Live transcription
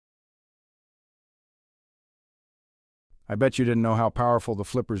I bet you didn't know how powerful the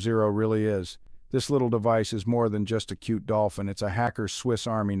FlipperZero really is. This little device is more than just a cute dolphin, it's a hacker's Swiss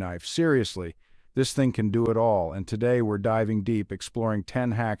Army knife. Seriously, this thing can do it all, and today we're diving deep, exploring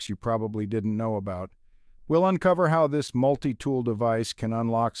 10 hacks you probably didn't know about. We'll uncover how this multi-tool device can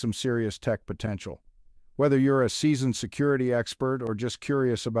unlock some serious tech potential. Whether you're a seasoned security expert or just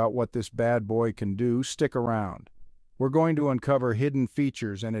curious about what this bad boy can do, stick around. We're going to uncover hidden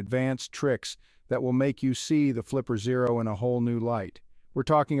features and advanced tricks that will make you see the FlipperZero in a whole new light. We're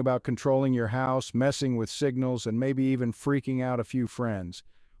talking about controlling your house, messing with signals, and maybe even freaking out a few friends.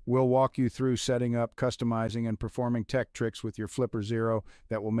 We'll walk you through setting up, customizing, and performing tech tricks with your FlipperZero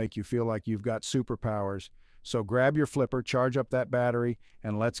that will make you feel like you've got superpowers. So grab your flipper, charge up that battery,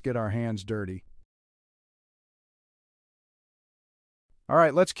 and let's get our hands dirty. All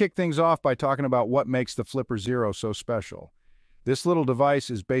right, let's kick things off by talking about what makes the FlipperZero so special. This little device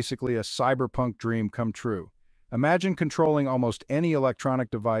is basically a cyberpunk dream come true. Imagine controlling almost any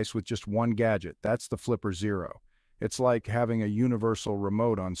electronic device with just one gadget. That's the FlipperZero. It's like having a universal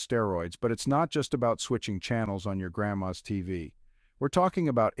remote on steroids, but it's not just about switching channels on your grandma's TV. We're talking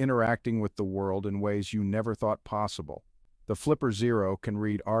about interacting with the world in ways you never thought possible. The FlipperZero can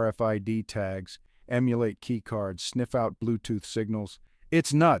read RFID tags, emulate keycards, sniff out Bluetooth signals.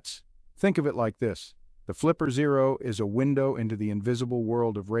 It's nuts! Think of it like this. The FlipperZero is a window into the invisible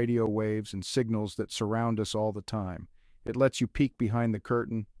world of radio waves and signals that surround us all the time. It lets you peek behind the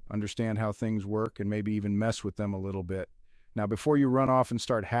curtain, understand how things work, and maybe even mess with them a little bit. Now, before you run off and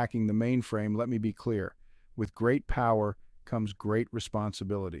start hacking the mainframe, let me be clear. With great power comes great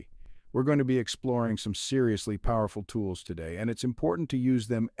responsibility. We're going to be exploring some seriously powerful tools today, and it's important to use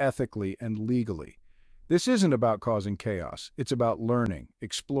them ethically and legally. This isn't about causing chaos. It's about learning,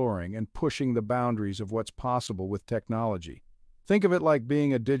 exploring, and pushing the boundaries of what's possible with technology. Think of it like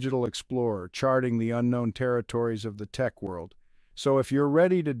being a digital explorer, charting the unknown territories of the tech world. So if you're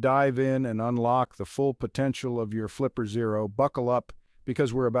ready to dive in and unlock the full potential of your FlipperZero, buckle up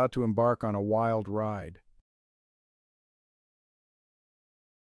because we're about to embark on a wild ride.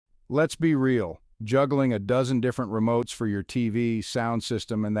 Let's be real. Juggling a dozen different remotes for your TV, sound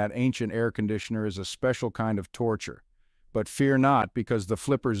system, and that ancient air conditioner is a special kind of torture. But fear not, because the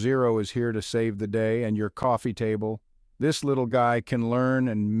FlipperZero is here to save the day, and your coffee table. This little guy can learn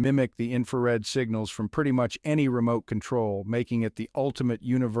and mimic the infrared signals from pretty much any remote control, making it the ultimate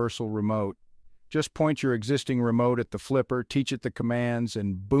universal remote. Just point your existing remote at the flipper, teach it the commands,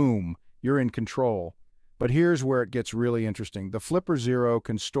 and boom, you're in control. But here's where it gets really interesting. The FlipperZero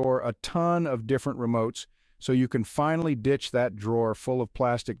can store a ton of different remotes, so you can finally ditch that drawer full of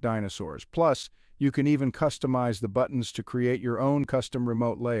plastic dinosaurs. Plus, you can even customize the buttons to create your own custom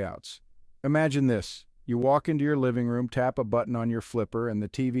remote layouts. Imagine this. You walk into your living room, tap a button on your flipper, and the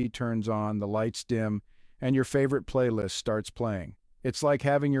TV turns on, the lights dim, and your favorite playlist starts playing. It's like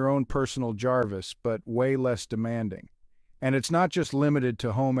having your own personal Jarvis, but way less demanding. And it's not just limited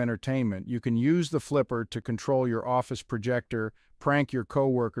to home entertainment. You can use the flipper to control your office projector, prank your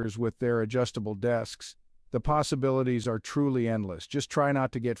coworkers with their adjustable desks. The possibilities are truly endless. Just try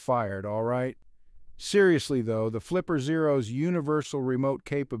not to get fired, all right? Seriously though, the FlipperZero's universal remote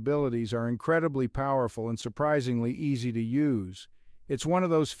capabilities are incredibly powerful and surprisingly easy to use. It's one of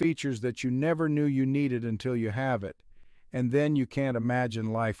those features that you never knew you needed until you have it. And then you can't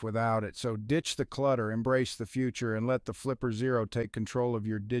imagine life without it. So ditch the clutter, embrace the future, and let the FlipperZero take control of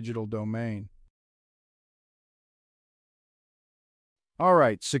your digital domain. All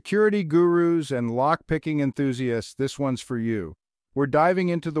right, security gurus and lock-picking enthusiasts, this one's for you. We're diving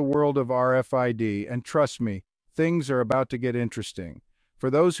into the world of RFID, and trust me, things are about to get interesting. For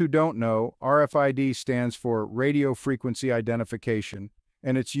those who don't know, RFID stands for Radio Frequency Identification,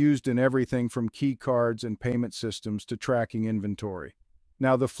 and it's used in everything from key cards and payment systems to tracking inventory.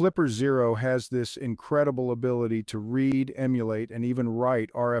 Now, the FlipperZero has this incredible ability to read, emulate, and even write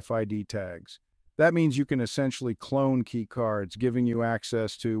RFID tags. That means you can essentially clone key cards, giving you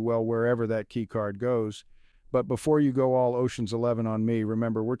access to, well, wherever that key card goes. But before you go all Ocean's 11 on me,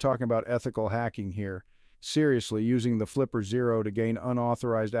 remember, we're talking about ethical hacking here. Seriously, using the FlipperZero to gain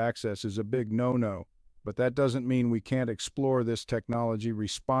unauthorized access is a big no-no. But that doesn't mean we can't explore this technology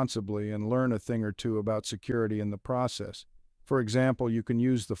responsibly and learn a thing or two about security in the process. For example, you can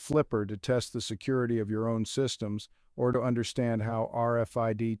use the flipper to test the security of your own systems or to understand how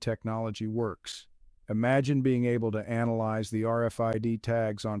RFID technology works. Imagine being able to analyze the RFID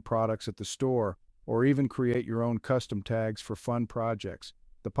tags on products at the store, or even create your own custom tags for fun projects.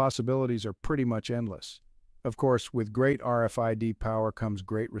 The possibilities are pretty much endless. Of course, with great RFID power comes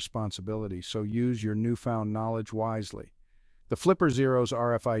great responsibility, so use your newfound knowledge wisely. The FlipperZero's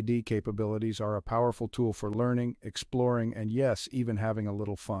RFID capabilities are a powerful tool for learning, exploring, and yes, even having a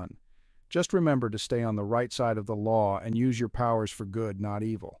little fun. Just remember to stay on the right side of the law and use your powers for good, not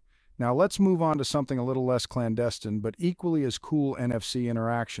evil. Now let's move on to something a little less clandestine, but equally as cool: NFC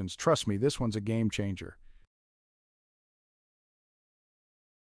interactions. Trust me, this one's a game changer.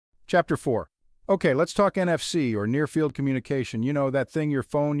 Chapter 4. Okay, let's talk NFC, or near-field communication. You know, that thing your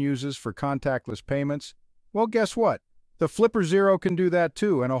phone uses for contactless payments? Well, guess what? The FlipperZero can do that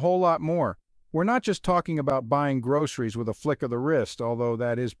too, and a whole lot more. We're not just talking about buying groceries with a flick of the wrist, although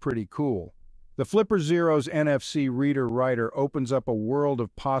that is pretty cool. The FlipperZero's NFC reader-writer opens up a world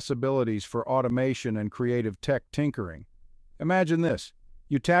of possibilities for automation and creative tech tinkering. Imagine this.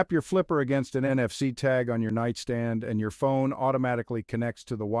 You tap your flipper against an NFC tag on your nightstand, and your phone automatically connects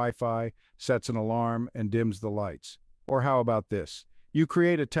to the Wi-Fi, sets an alarm, and dims the lights. Or how about this? You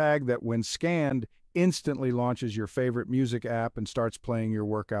create a tag that, when scanned, instantly launches your favorite music app and starts playing your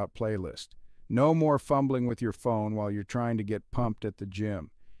workout playlist. No more fumbling with your phone while you're trying to get pumped at the gym.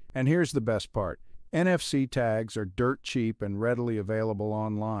 And here's the best part. NFC tags are dirt cheap and readily available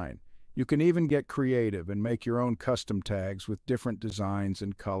online. You can even get creative and make your own custom tags with different designs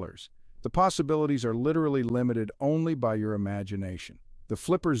and colors. The possibilities are literally limited only by your imagination. The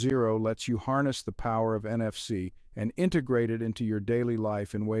FlipperZero lets you harness the power of NFC and integrate it into your daily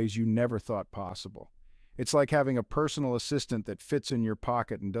life in ways you never thought possible. It's like having a personal assistant that fits in your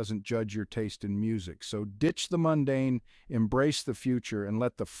pocket and doesn't judge your taste in music. So ditch the mundane, embrace the future, and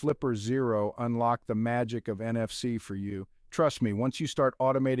let the FlipperZero unlock the magic of NFC for you. Trust me, once you start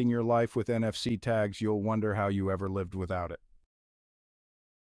automating your life with NFC tags, you'll wonder how you ever lived without it.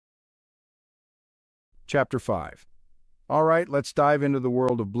 Chapter 5. All right, let's dive into the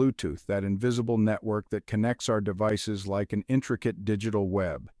world of Bluetooth, that invisible network that connects our devices like an intricate digital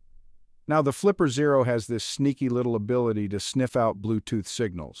web. Now, the FlipperZero has this sneaky little ability to sniff out Bluetooth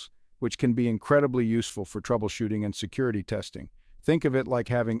signals, which can be incredibly useful for troubleshooting and security testing. Think of it like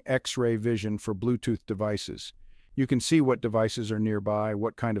having X-ray vision for Bluetooth devices. You can see what devices are nearby,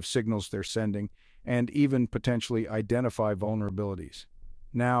 what kind of signals they're sending, and even potentially identify vulnerabilities.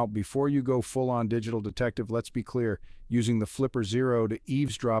 Now, before you go full-on digital detective, let's be clear, using the FlipperZero to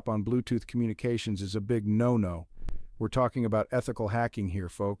eavesdrop on Bluetooth communications is a big no-no. We're talking about ethical hacking here,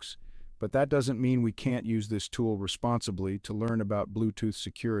 folks. But that doesn't mean we can't use this tool responsibly to learn about Bluetooth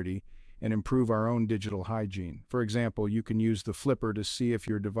security and improve our own digital hygiene. For example, you can use the Flipper to see if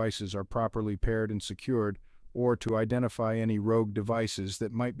your devices are properly paired and secured, or to identify any rogue devices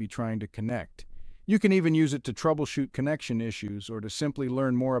that might be trying to connect. You can even use it to troubleshoot connection issues or to simply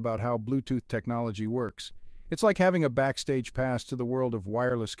learn more about how Bluetooth technology works. It's like having a backstage pass to the world of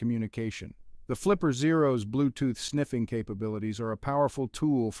wireless communication. The FlipperZero's Bluetooth sniffing capabilities are a powerful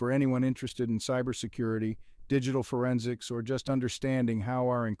tool for anyone interested in cybersecurity, digital forensics, or just understanding how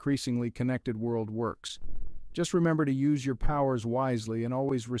our increasingly connected world works. Just remember to use your powers wisely and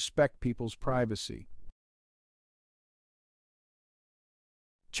always respect people's privacy.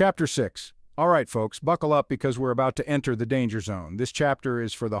 Chapter 6. All right, folks, buckle up because we're about to enter the danger zone. This chapter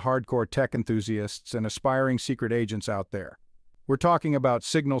is for the hardcore tech enthusiasts and aspiring secret agents out there. We're talking about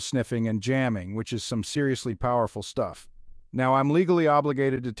signal sniffing and jamming, which is some seriously powerful stuff. Now, I'm legally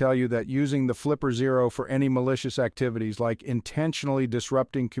obligated to tell you that using the FlipperZero for any malicious activities like intentionally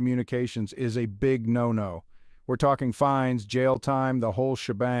disrupting communications is a big no-no. We're talking fines, jail time, the whole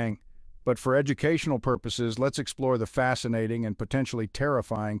shebang. But for educational purposes, let's explore the fascinating and potentially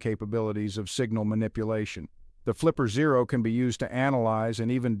terrifying capabilities of signal manipulation. The FlipperZero can be used to analyze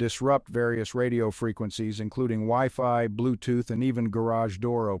and even disrupt various radio frequencies, including Wi-Fi, Bluetooth, and even garage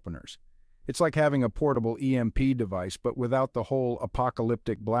door openers. It's like having a portable EMP device, but without the whole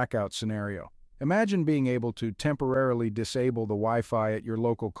apocalyptic blackout scenario. Imagine being able to temporarily disable the Wi-Fi at your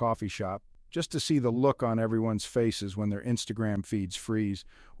local coffee shop, just to see the look on everyone's faces when their Instagram feeds freeze,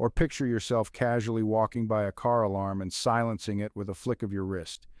 or picture yourself casually walking by a car alarm and silencing it with a flick of your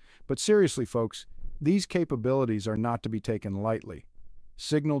wrist. But seriously, folks, these capabilities are not to be taken lightly.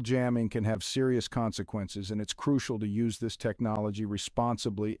 Signal jamming can have serious consequences, and it's crucial to use this technology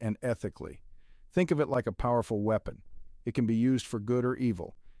responsibly and ethically. Think of it like a powerful weapon. It can be used for good or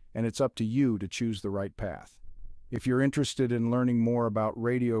evil, and it's up to you to choose the right path. If you're interested in learning more about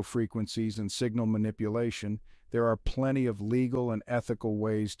radio frequencies and signal manipulation, there are plenty of legal and ethical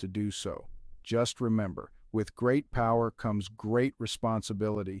ways to do so. Just remember, with great power comes great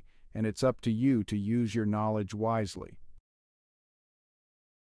responsibility, and it's up to you to use your knowledge wisely.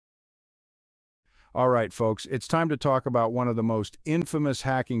 All right, folks, it's time to talk about one of the most infamous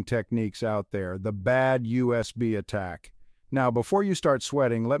hacking techniques out there, the bad USB attack. Now, before you start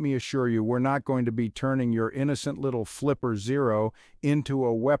sweating, let me assure you we're not going to be turning your innocent little FlipperZero into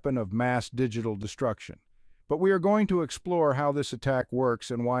a weapon of mass digital destruction. But we are going to explore how this attack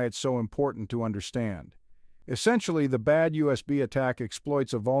works and why it's so important to understand. Essentially, the bad USB attack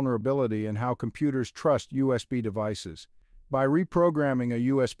exploits a vulnerability in how computers trust USB devices. By reprogramming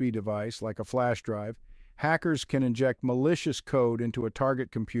a USB device, like a flash drive, hackers can inject malicious code into a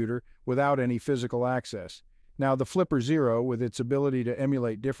target computer without any physical access. Now, the FlipperZero, with its ability to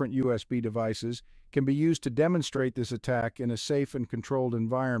emulate different USB devices, can be used to demonstrate this attack in a safe and controlled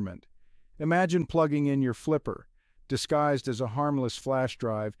environment. Imagine plugging in your Flipper, disguised as a harmless flash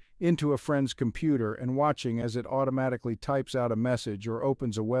drive, into a friend's computer and watching as it automatically types out a message or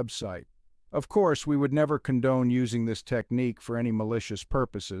opens a website. Of course, we would never condone using this technique for any malicious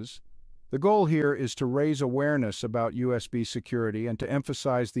purposes. The goal here is to raise awareness about USB security and to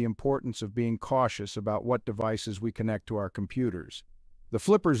emphasize the importance of being cautious about what devices we connect to our computers. The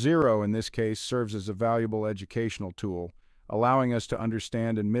FlipperZero, in this case, serves as a valuable educational tool, allowing us to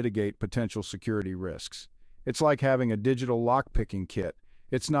understand and mitigate potential security risks. It's like having a digital lock-picking kit.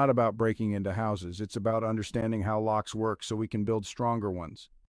 It's not about breaking into houses. It's about understanding how locks work so we can build stronger ones.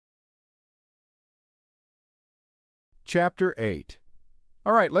 Chapter 8.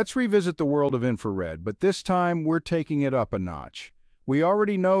 All right, let's revisit the world of infrared, but this time we're taking it up a notch. We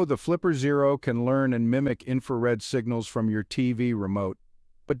already know the FlipperZero can learn and mimic infrared signals from your TV remote,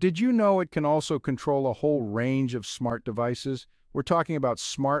 but did you know it can also control a whole range of smart devices? We're talking about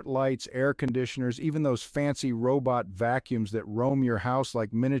smart lights, air conditioners, even those fancy robot vacuums that roam your house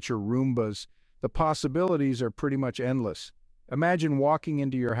like miniature Roombas. The possibilities are pretty much endless. Imagine walking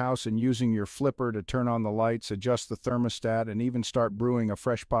into your house and using your flipper to turn on the lights, adjust the thermostat, and even start brewing a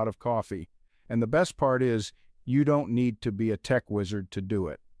fresh pot of coffee. And the best part is, you don't need to be a tech wizard to do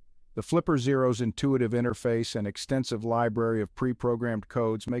it. The FlipperZero's intuitive interface and extensive library of pre-programmed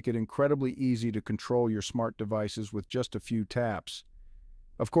codes make it incredibly easy to control your smart devices with just a few taps.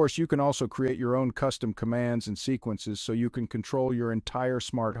 Of course, you can also create your own custom commands and sequences so you can control your entire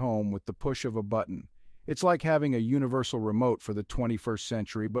smart home with the push of a button. It's like having a universal remote for the 21st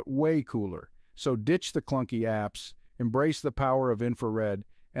century, but way cooler. So ditch the clunky apps, embrace the power of infrared,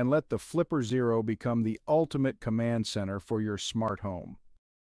 and let the FlipperZero become the ultimate command center for your smart home.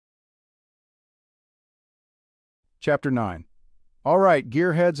 Chapter 9. All right,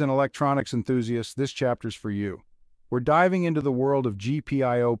 gearheads and electronics enthusiasts, this chapter's for you. We're diving into the world of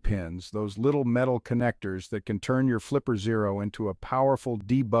GPIO pins, those little metal connectors that can turn your FlipperZero into a powerful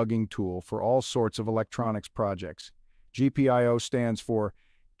debugging tool for all sorts of electronics projects. GPIO stands for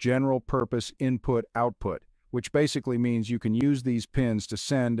General Purpose Input Output, which basically means you can use these pins to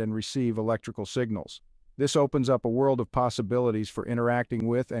send and receive electrical signals. This opens up a world of possibilities for interacting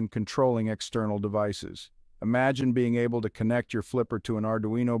with and controlling external devices. Imagine being able to connect your Flipper to an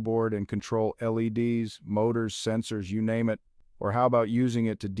Arduino board and control LEDs, motors, sensors, you name it. Or how about using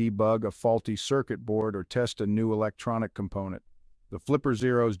it to debug a faulty circuit board or test a new electronic component? The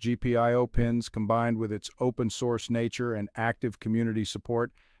FlipperZero's GPIO pins, combined with its open-source nature and active community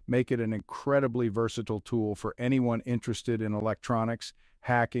support, make it an incredibly versatile tool for anyone interested in electronics,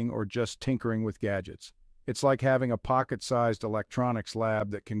 hacking, or just tinkering with gadgets. It's like having a pocket-sized electronics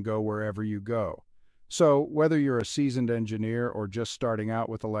lab that can go wherever you go. So, whether you're a seasoned engineer or just starting out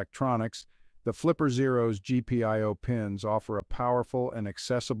with electronics, the FlipperZero's GPIO pins offer a powerful and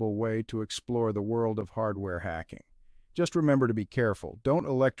accessible way to explore the world of hardware hacking. Just remember to be careful, don't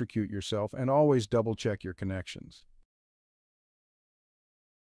electrocute yourself, and always double-check your connections.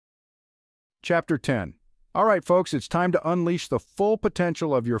 Chapter 10. All right, folks, it's time to unleash the full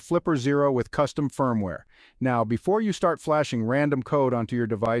potential of your FlipperZero with custom firmware. Now, before you start flashing random code onto your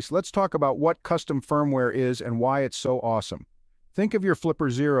device, let's talk about what custom firmware is and why it's so awesome. Think of your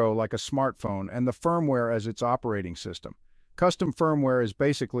FlipperZero like a smartphone and the firmware as its operating system. Custom firmware is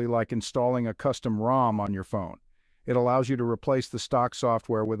basically like installing a custom ROM on your phone. It allows you to replace the stock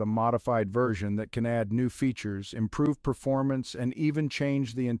software with a modified version that can add new features, improve performance, and even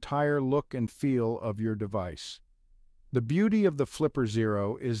change the entire look and feel of your device. The beauty of the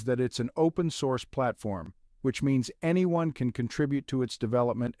FlipperZero is that it's an open-source platform, which means anyone can contribute to its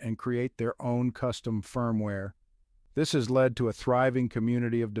development and create their own custom firmware. This has led to a thriving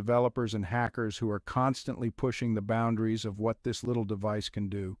community of developers and hackers who are constantly pushing the boundaries of what this little device can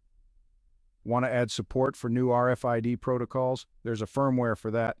do. Want to add support for new RFID protocols? There's a firmware for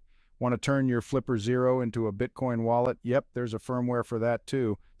that. Want to turn your FlipperZero into a Bitcoin wallet? Yep, there's a firmware for that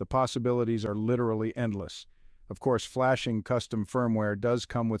too. The possibilities are literally endless. Of course, flashing custom firmware does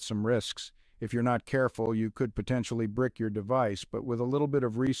come with some risks. If you're not careful, you could potentially brick your device, but with a little bit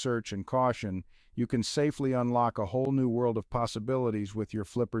of research and caution, you can safely unlock a whole new world of possibilities with your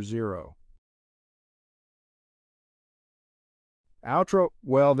FlipperZero. Outro.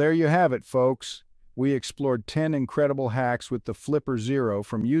 Well, there you have it, folks. We explored 10 incredible hacks with the FlipperZero,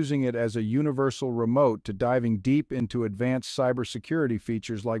 from using it as a universal remote to diving deep into advanced cybersecurity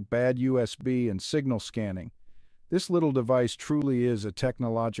features like bad USB and signal scanning. This little device truly is a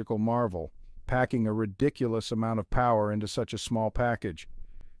technological marvel, packing a ridiculous amount of power into such a small package.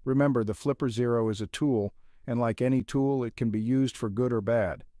 Remember, the FlipperZero is a tool, and like any tool, it can be used for good or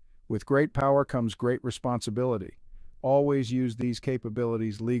bad. With great power comes great responsibility. Always use these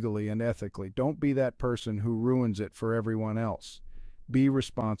capabilities legally and ethically. Don't be that person who ruins it for everyone else. Be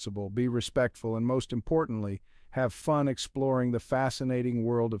responsible, be respectful, and most importantly, have fun exploring the fascinating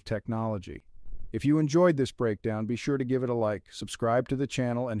world of technology. If you enjoyed this breakdown, be sure to give it a like, subscribe to the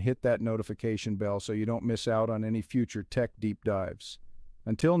channel, and hit that notification bell so you don't miss out on any future tech deep dives.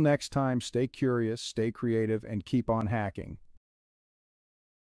 Until next time, stay curious, stay creative, and keep on hacking.